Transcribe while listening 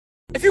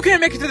If you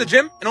can't make it to the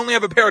gym and only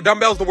have a pair of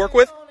dumbbells to work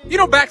with, you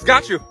know Back's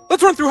got you.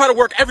 Let's run through how to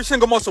work every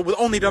single muscle with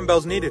only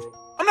dumbbells needed.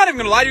 I'm not even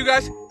gonna lie to you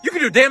guys, you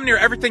can do damn near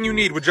everything you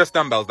need with just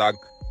dumbbells, dog.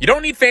 You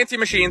don't need fancy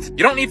machines, you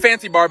don't need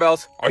fancy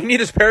barbells, all you need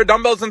is a pair of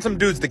dumbbells and some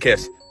dudes to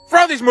kiss. For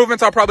all these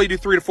movements, I'll probably do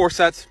 3 to 4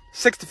 sets,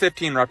 6 to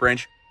 15 rep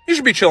range. You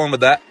should be chilling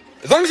with that.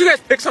 As long as you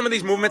guys pick some of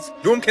these movements,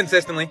 do them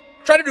consistently,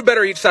 try to do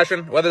better each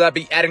session, whether that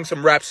be adding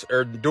some reps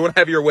or doing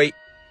heavier weight,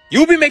 you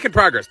will be making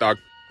progress, dog.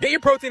 Get your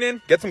protein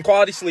in, get some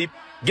quality sleep,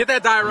 get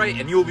that diet right,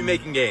 and you will be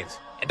making gains.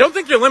 And don't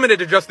think you're limited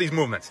to just these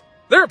movements.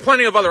 There are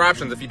plenty of other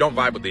options if you don't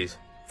vibe with these.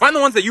 Find the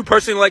ones that you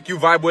personally like, you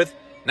vibe with,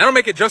 and that'll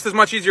make it just as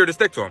much easier to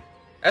stick to them.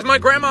 As my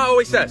grandma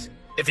always says,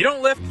 if you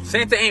don't lift,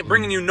 Santa ain't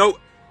bringing you no...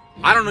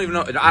 I don't even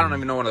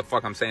know what the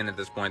fuck I'm saying at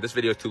this point. This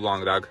video is too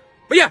long, dog.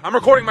 But yeah, I'm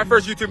recording my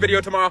first YouTube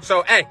video tomorrow,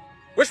 so hey,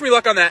 wish me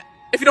luck on that.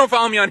 If you don't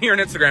follow me on here on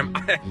Instagram,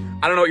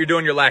 I don't know what you're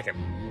doing, you're lacking.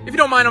 If you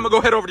don't mind, I'm gonna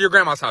go head over to your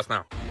grandma's house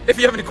now. If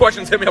you have any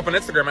questions, hit me up on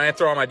Instagram. I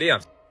answer all my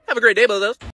DMs. Have a great day, Bozos.